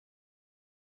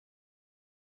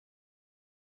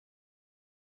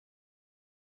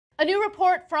A new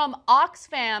report from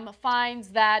Oxfam finds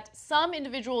that some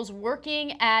individuals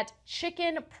working at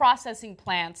chicken processing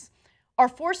plants are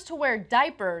forced to wear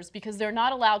diapers because they're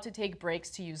not allowed to take breaks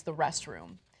to use the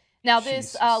restroom. Now,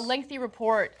 this lengthy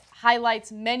report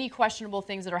highlights many questionable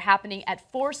things that are happening at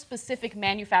 4 specific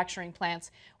manufacturing plants.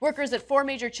 Workers at 4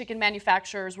 major chicken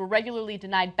manufacturers were regularly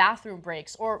denied bathroom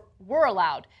breaks, or were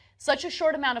allowed such a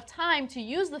short amount of time to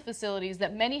use the facilities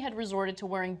that many had resorted to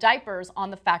wearing diapers on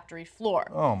the factory floor.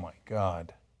 Oh my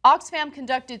God. Oxfam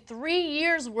conducted 3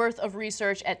 years worth of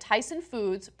research at Tyson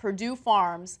Foods, Purdue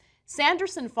Farms,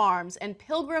 Sanderson Farms, and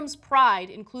Pilgrim's Pride,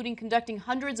 including conducting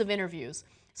hundreds of interviews.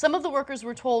 Some of the workers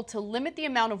were told to limit the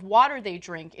amount of water they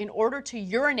drink in order to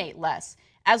urinate less.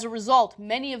 As a result,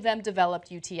 many of them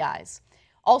developed UTIs.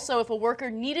 Also, if a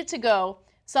worker needed to go,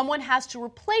 someone has to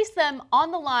replace them on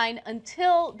the line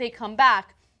until they come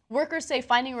back. Workers say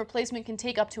finding a replacement can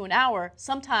take up to an hour.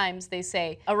 Sometimes, they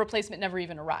say, a replacement never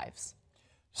even arrives.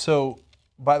 So,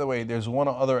 by the way, there's one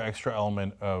other extra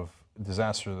element of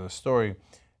disaster to the story.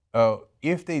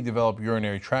 If they develop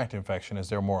urinary tract infection, as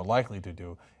they're more likely to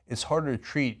do, it's harder to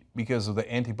treat because of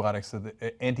the antibiotics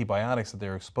that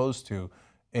they're exposed to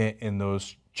in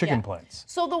those chicken plants.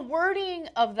 So the wording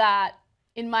of that,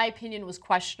 in my opinion, was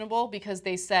questionable because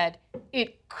they said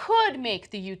it could make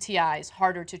the UTIs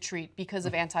harder to treat because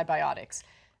of antibiotics.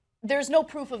 There's no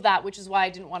proof of that, which is why I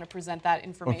didn't want to present that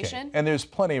information. Okay. And there's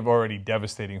plenty of already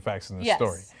devastating facts in this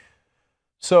story.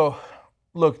 So,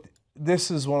 look,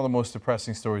 this is one of the most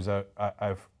depressing stories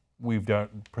we've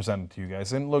presented to you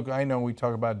guys. And look, I know we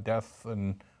talk about death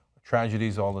and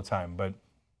tragedies all the time, but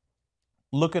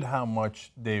look at how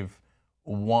much they've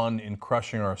won in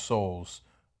crushing our souls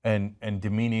and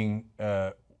demeaning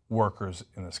workers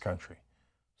in this country.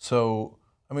 So,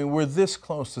 I mean, we're this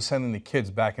close to sending the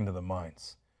kids back into the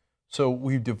mines. So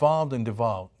we've devolved and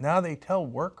devolved. Now they tell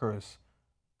workers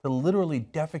to literally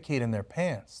defecate in their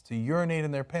pants, to urinate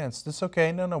in their pants. It's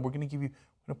okay. No, we're going to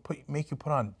make you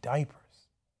put on diapers.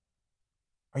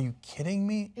 Are you kidding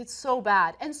me? It's so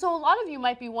bad. And so a lot of you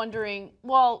might be wondering,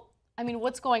 well, I mean,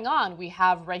 what's going on? We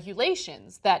have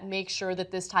regulations that make sure that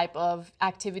this type of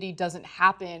activity doesn't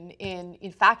happen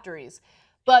in factories.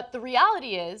 But the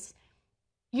reality is,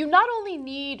 you not only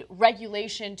need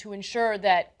regulation to ensure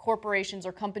that corporations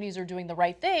or companies are doing the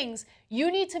right things, you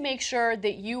need to make sure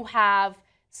that you have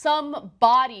some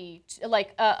body,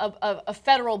 like a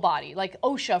federal body, like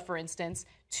OSHA, for instance,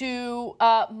 to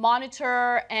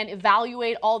monitor and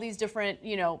evaluate all these different,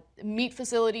 meat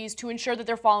facilities to ensure that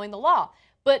they're following the law.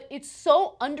 But it's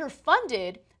so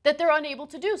underfunded that they're unable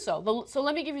to do so. So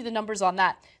let me give you the numbers on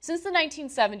that. Since the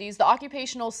 1970s, the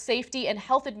Occupational Safety and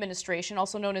Health Administration,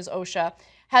 also known as OSHA,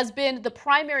 has been the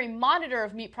primary monitor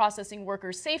of meat processing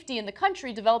workers' safety in the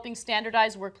country, developing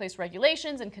standardized workplace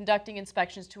regulations and conducting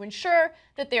inspections to ensure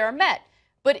that they are met.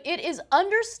 But it is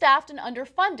understaffed and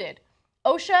underfunded.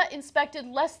 OSHA inspected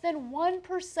less than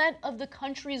 1% of the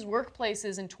country's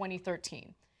workplaces in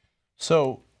 2013.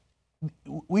 So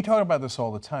we talk about this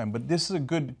all the time, but this is a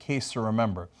good case to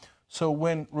remember. So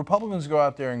when Republicans go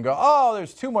out there and go, oh,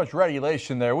 there's too much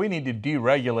regulation there, we need to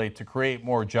deregulate to create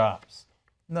more jobs.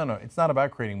 No, it's not about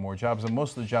creating more jobs, and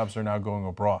most of the jobs are now going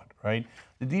abroad, right?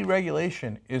 The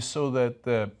deregulation is so that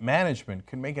the management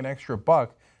can make an extra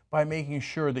buck by making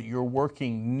sure that you're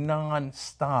working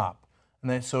nonstop. And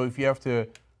then, so if you have to,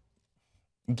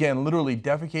 again, literally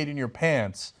defecate in your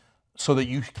pants so that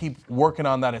you keep working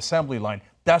on that assembly line,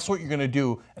 that's what you're going to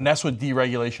do, and that's what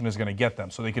deregulation is going to get them,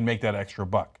 so they can make that extra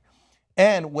buck.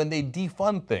 And when they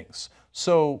defund things,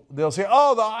 so they'll say,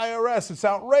 oh, the IRS, it's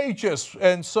outrageous,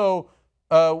 and so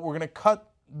we're going to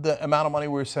cut the amount of money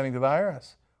we're sending to the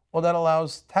IRS. Well, that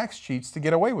allows tax cheats to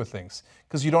get away with things,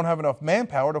 because you don't have enough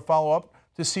manpower to follow up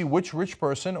to see which rich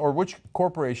person or which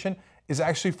corporation is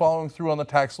actually following through on the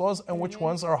tax laws and which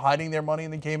ones are hiding their money in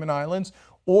the Cayman Islands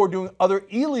or doing other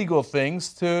illegal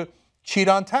things to cheat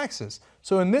on taxes.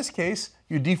 So in this case,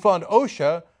 you defund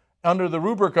OSHA under the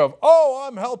rubric of, oh,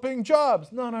 I'm helping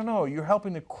jobs. No. You're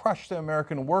helping to crush the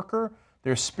American worker,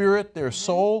 their spirit, their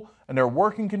soul, and their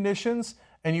working conditions.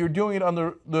 And you're doing it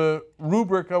under the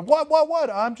rubric of, what?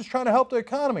 I'm just trying to help the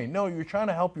economy. No, you're trying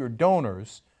to help your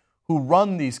donors who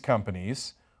run these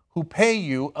companies, who pay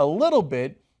you a little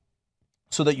bit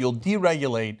so that you'll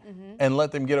deregulate and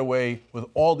let them get away with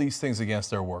all these things against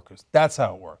their workers. That's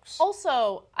how it works.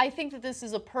 Also, I think that this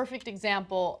is a perfect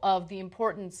example of the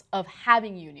importance of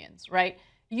having unions, right?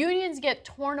 Unions get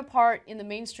torn apart in the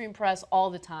mainstream press all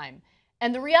the time.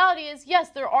 And the reality is, yes,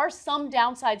 there are some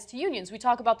downsides to unions. We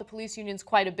talk about the police unions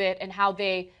quite a bit and how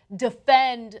they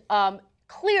defend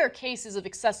clear cases of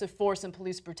excessive force and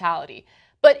police brutality.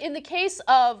 But in the case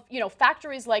of,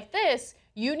 factories like this,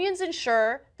 Unions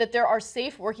ensure that there are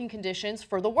safe working conditions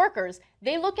for the workers.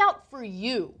 They look out for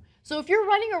you. So if you're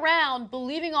running around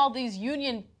believing all these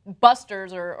union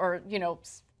busters or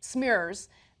smearers,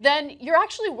 then you're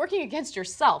actually working against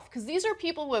yourself, because these are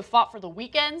people who have fought for the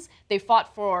weekends, they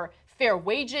fought for fair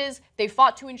wages, they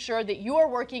fought to ensure that you are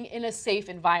working in a safe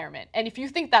environment. And if you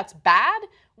think that's bad,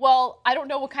 well, I don't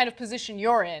know what kind of position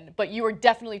you're in, but you are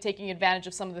definitely taking advantage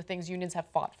of some of the things unions have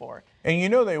fought for.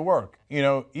 And they work.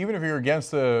 Even if you're against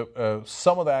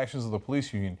some of the actions of the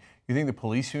police union, you think the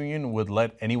police union would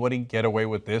let anybody get away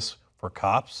with this for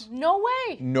cops? No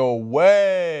way. No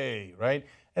way, right?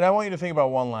 And I want you to think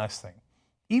about one last thing.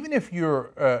 Even if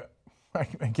you're, I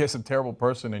guess, a terrible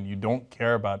person and you don't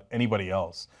care about anybody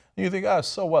else, and you think,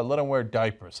 so what? Let them wear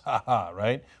diapers. Ha ha,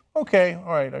 right? Okay,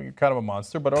 all right, you're kind of a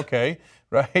monster, but okay,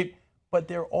 right? But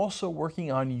they're also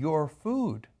working on your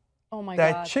food. Oh my God.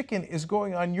 That chicken is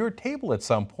going on your table at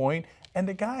some point, and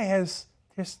the guy has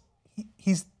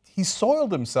he's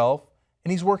soiled himself,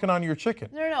 and he's working on your chicken.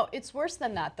 No, it's worse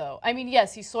than that, though. I mean,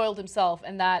 yes, he soiled himself,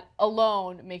 and that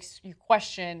alone makes you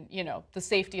question, the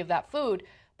safety of that food.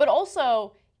 But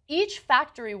also, each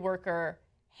factory worker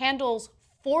handles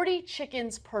 40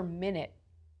 chickens per minute.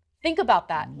 Think about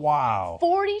that. Wow.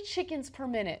 40 chickens per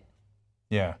minute.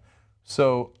 Yeah.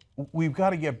 So we've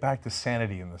got to get back to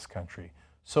sanity in this country.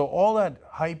 So all that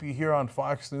hype you hear on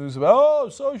Fox News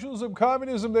about, socialism,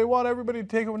 communism, they want everybody to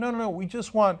take over. No. We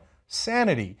just want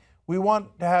sanity. We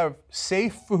want to have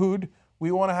safe food.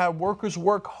 We want to have workers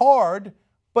work hard,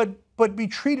 but be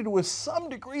treated with some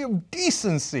degree of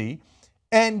decency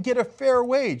and get a fair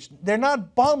wage. They're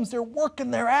not bums. They're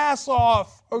working their ass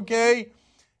off, okay?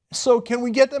 So can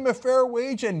we get them a fair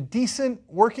wage and decent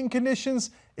working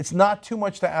conditions? It's not too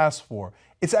much to ask for.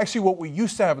 It's actually what we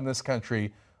used to have in this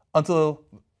country until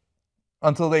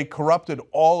they corrupted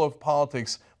all of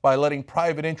politics by letting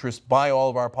private interests buy all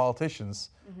of our politicians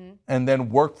and then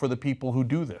work for the people who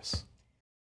do this.